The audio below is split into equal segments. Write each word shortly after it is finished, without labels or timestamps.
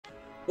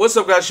What's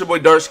up, guys? It's your boy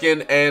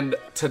Darkskin, and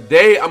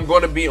today I'm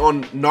going to be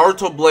on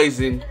Naruto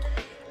Blazing.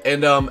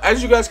 And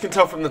as you guys can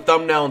tell from the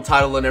thumbnail and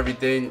title and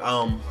everything,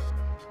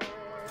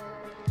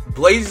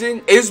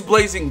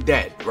 Blazing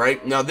dead,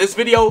 right? Now this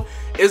video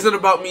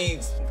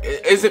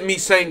isn't me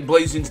saying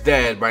Blazing's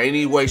dead by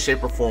any way,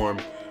 shape, or form,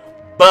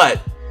 but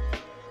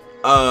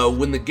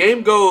when the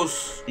game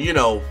goes, you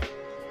know,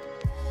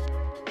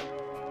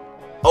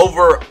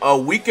 over a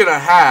week and a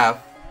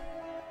half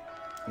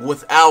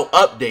without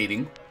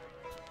updating,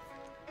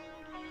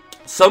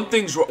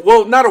 something's wrong.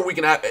 Well, not a week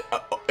and a half.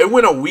 It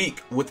went a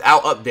week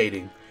without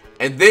updating,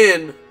 and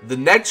then the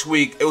next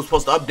week it was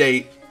supposed to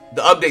update.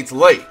 The update's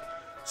late,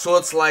 so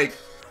it's like,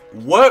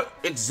 what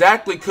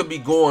exactly could be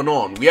going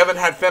on? We haven't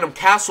had Phantom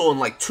Castle in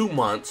like 2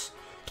 months.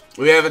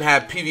 We haven't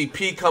had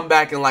PvP come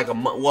back in like a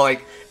month. Well,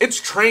 like,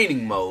 it's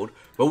training mode,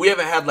 but we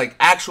haven't had like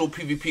actual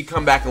PvP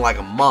come back in like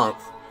a month.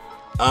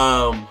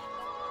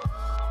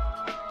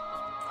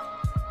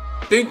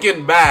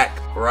 Thinking back,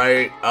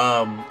 right?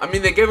 I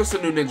mean, they gave us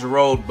a new Ninja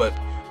Road, but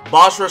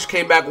Boss Rush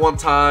came back one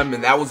time,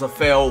 and that was a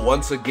fail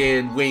once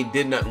again. We ain't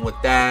did nothing with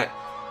that.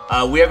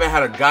 We haven't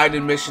had a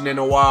guided mission in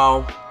a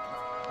while.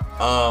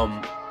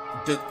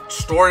 The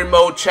story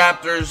mode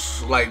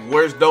chapters, like,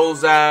 where's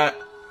those at?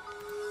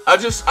 I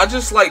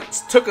just like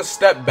took a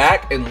step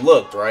back and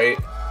looked, right?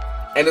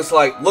 And it's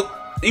like, look,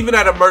 even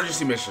at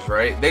emergency missions,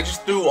 right? They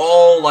just threw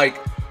all the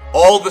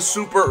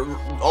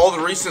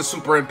recent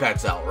super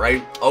impacts out,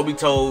 right?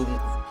 Obito,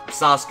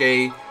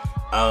 Sasuke,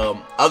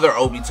 other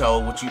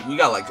Obito, which we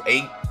got like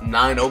 8,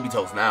 9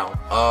 Obitos now.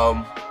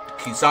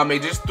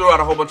 Kisame just threw out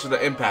a whole bunch of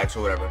the impacts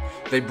or whatever.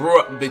 They threw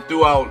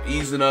out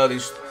Izuna. They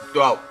just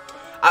threw out.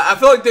 I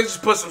feel like they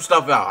just put some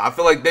stuff out. I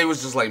feel like they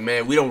was just like,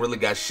 man, we don't really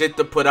got shit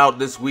to put out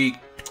this week.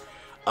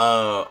 We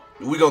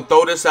gonna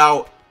throw this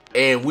out,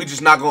 and we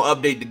just not gonna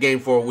update the game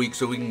for a week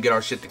so we can get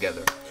our shit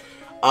together.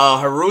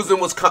 Hiruzen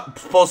was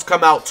supposed to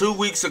come out 2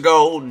 weeks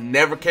ago,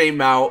 never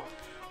came out.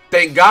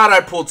 Thank God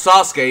I pulled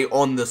Sasuke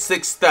on the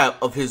 6th step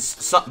of his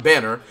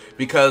banner,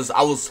 because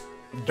I was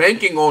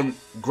banking on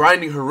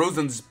grinding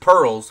Hiruzen's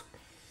pearls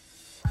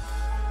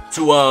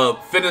to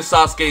finish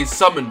Sasuke's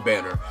summon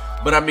banner.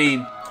 But I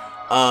mean,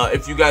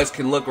 if you guys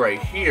can look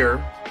right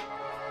here,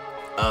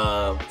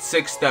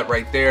 6th step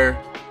right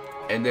there,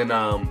 and then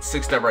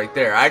 6th step right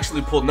there. I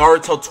actually pulled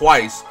Naruto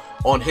twice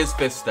on his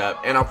 5th step,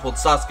 and I pulled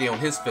Sasuke on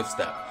his 5th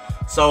step.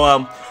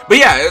 So, but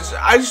yeah,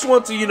 I just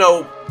want to, you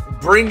know,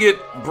 bring it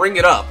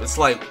up. It's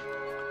like,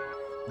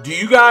 do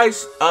you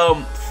guys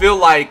feel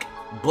like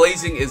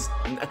Blazing is?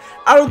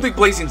 I don't think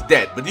Blazing's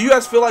dead, but do you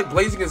guys feel like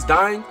Blazing is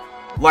dying?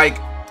 Like,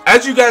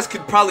 as you guys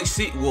could probably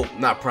see, well,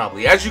 not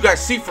probably, as you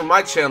guys see from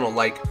my channel,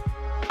 like,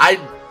 I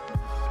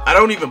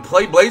don't even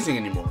play Blazing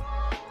anymore.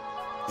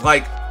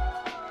 Like,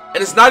 and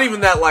it's not even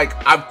that like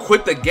I've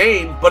quit the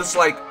game, but it's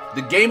like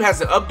the game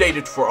hasn't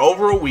updated for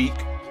over a week.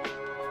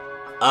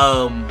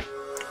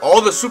 All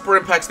the super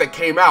impacts that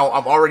came out,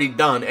 I've already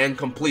done and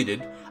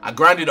completed. I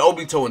grinded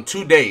Obito in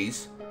 2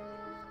 days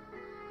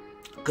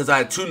because I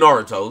had 2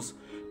 Narutos.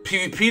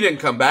 PvP didn't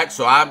come back,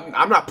 so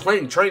I'm not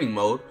playing training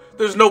mode.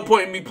 There's no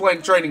point in me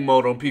playing training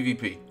mode on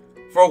PvP.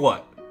 For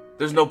what?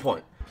 There's no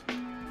point.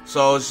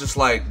 So it's just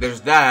like, there's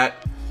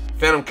that.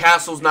 Phantom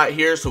Castle's not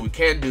here, so we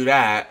can't do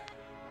that.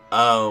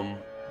 No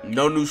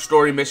new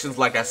story missions,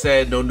 like I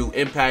said. No new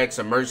impacts,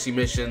 emergency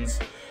missions.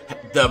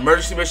 The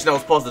emergency mission that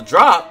was supposed to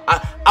drop,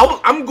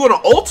 I'm going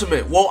to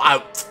ultimate. Well,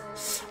 I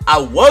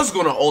was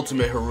going to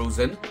ultimate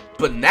Hiruzen,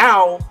 but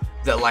now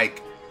that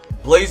like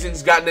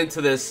Blazing's gotten into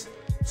this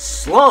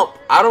slump,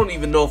 I don't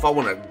even know if I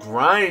want to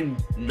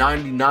grind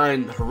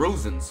 99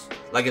 Hiruzens.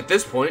 Like, at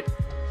this point,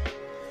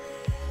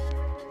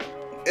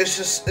 it's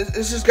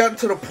just gotten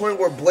to the point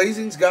where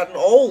Blazing's gotten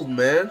old,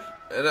 man.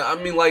 And I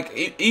mean, like,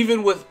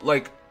 even with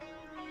like,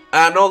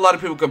 I know a lot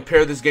of people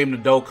compare this game to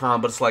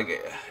Dokkan, but it's like,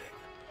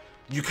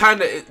 you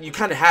kind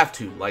of have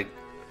to. Like,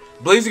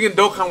 Blazing and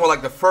Dokkan were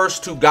like the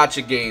first 2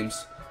 gacha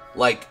games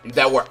like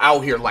that were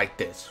out here like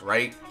this,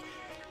 right?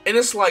 And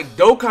it's like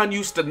Dokkan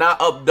used to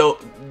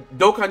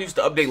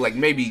update like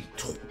maybe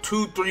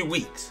 2-3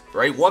 weeks,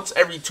 right? Once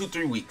every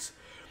 2-3 weeks.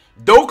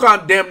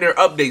 Dokkan damn near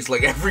updates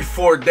like every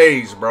 4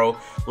 days, bro.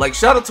 Like,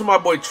 shout out to my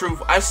boy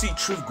Truth. I see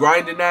Truth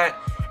grinding that,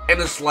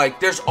 and it's like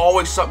there's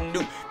always something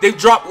new. They've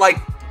dropped like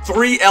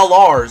 3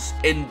 LRs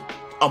in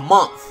a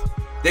month.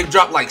 They've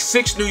dropped like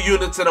 6 new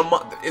units in a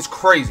month. It's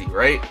crazy,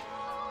 right?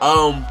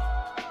 And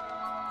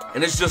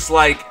it's just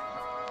like,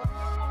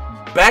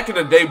 back in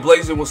the day,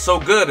 Blazing was so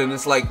good, and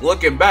it's like,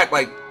 looking back,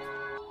 like,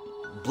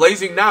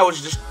 Blazing now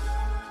is just,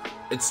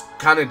 it's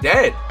kind of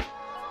dead.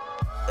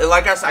 And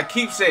like I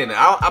keep saying it,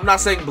 I'm not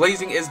saying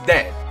Blazing is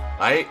dead,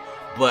 right?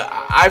 But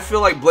I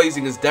feel like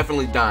Blazing is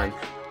definitely dying.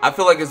 I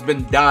feel like it's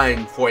been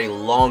dying for a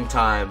long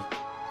time.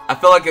 I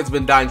feel like it's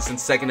been dying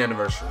since 2nd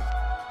anniversary.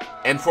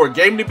 And for a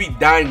game to be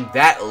dying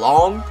that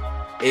long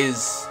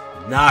is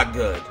not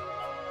good,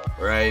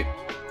 right?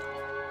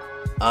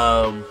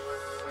 I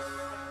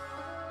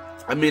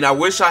mean, I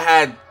wish I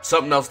had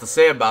something else to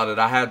say about it.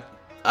 I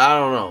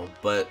don't know,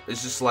 but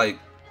it's just like,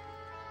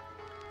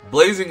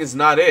 Blazing is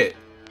not it.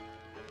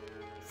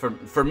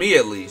 For me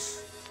at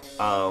least.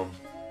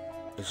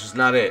 It's just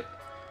not it.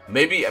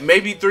 Maybe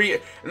 3.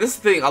 And this is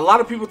the thing. A lot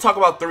of people talk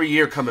about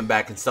 3-year coming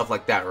back and stuff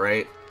like that,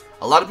 right?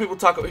 A lot of people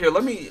talk. Here,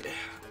 let me.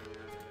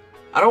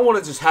 I don't want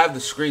to just have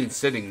the screen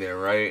sitting there,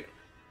 right?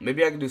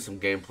 Maybe I can do some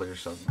gameplay or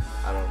something.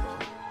 I don't know.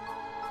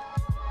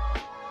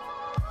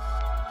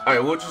 All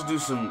right, we'll just do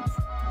some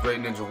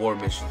Great Ninja War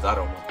missions. I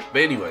don't know.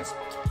 But anyways,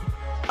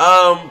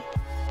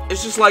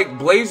 it's just like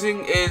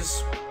Blazing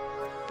is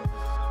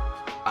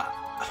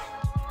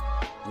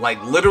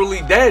like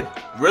literally dead.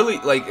 Really,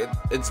 like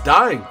it's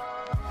dying.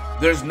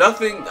 There's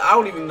nothing. I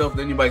don't even know if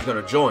anybody's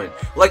gonna join.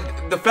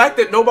 Like the fact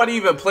that nobody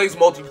even plays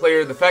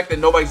multiplayer, the fact that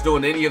nobody's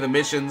doing any of the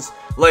missions.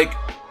 Like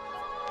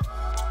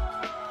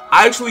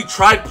I actually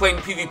tried playing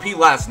PvP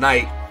last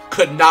night,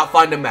 could not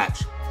find a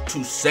match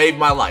to save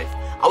my life.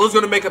 I was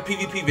gonna make a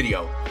PvP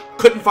video,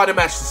 couldn't find a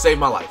match to save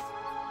my life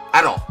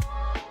at all.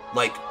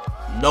 Like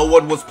no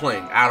one was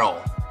playing at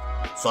all.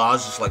 So I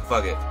was just like,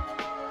 fuck it.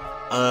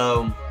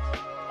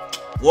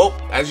 Well,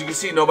 as you can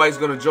see, nobody's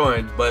gonna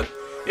join, but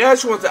yeah, I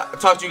just wanted to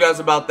talk to you guys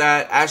about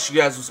that, ask you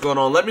guys what's going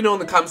on. Let me know in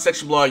the comment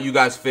section below how you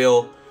guys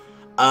feel.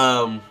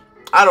 I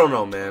don't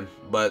know, man,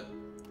 but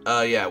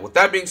yeah, with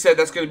that being said,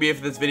 that's gonna be it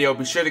for this video.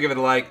 Be sure to give it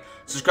a like,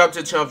 subscribe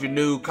to the channel if you're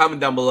new,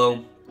 comment down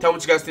below, tell me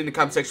what you guys think in the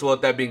comment section below.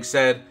 With that being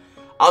said,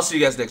 I'll see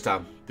you guys next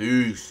time.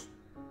 Peace.